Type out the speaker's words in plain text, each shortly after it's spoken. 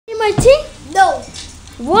my team? No.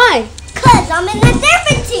 Why? Cause I'm in a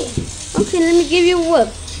different team. Okay, let me give you a whoop.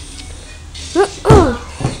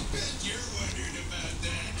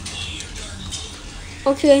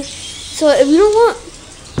 Okay, so if you don't want,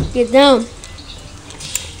 get down.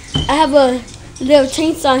 I have a little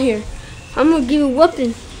chainsaw here. I'm gonna give you a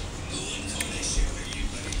whooping.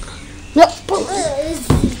 Nope.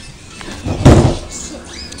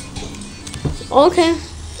 Okay.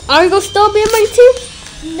 Are you gonna still be in my team?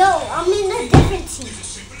 No, I'm in a different team.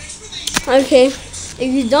 Okay. If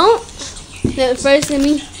you don't, then first let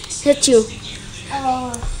me hit you.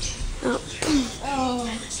 Oh.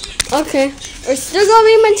 Okay. Are you still gonna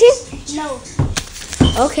be in my team? No.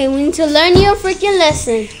 Okay, we need to learn your freaking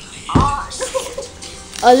lesson.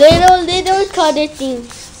 A little cutter thing.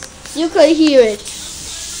 You could hear it.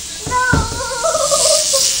 No,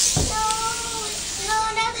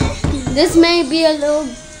 This may be a little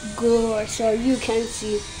gore, so you can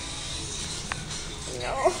see.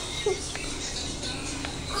 no.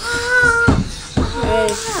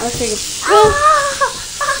 Alright, I'll take it.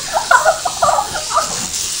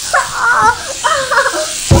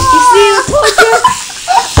 You see, I told you.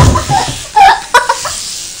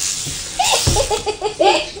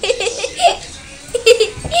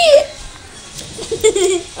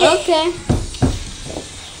 Okay.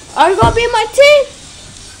 Are you gonna be my team?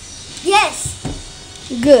 Yes.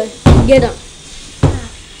 Good. Get up.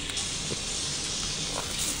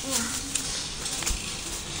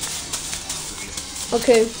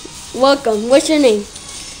 Okay. Welcome. What's your name?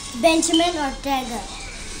 Benjamin Ortega.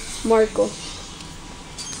 Marco.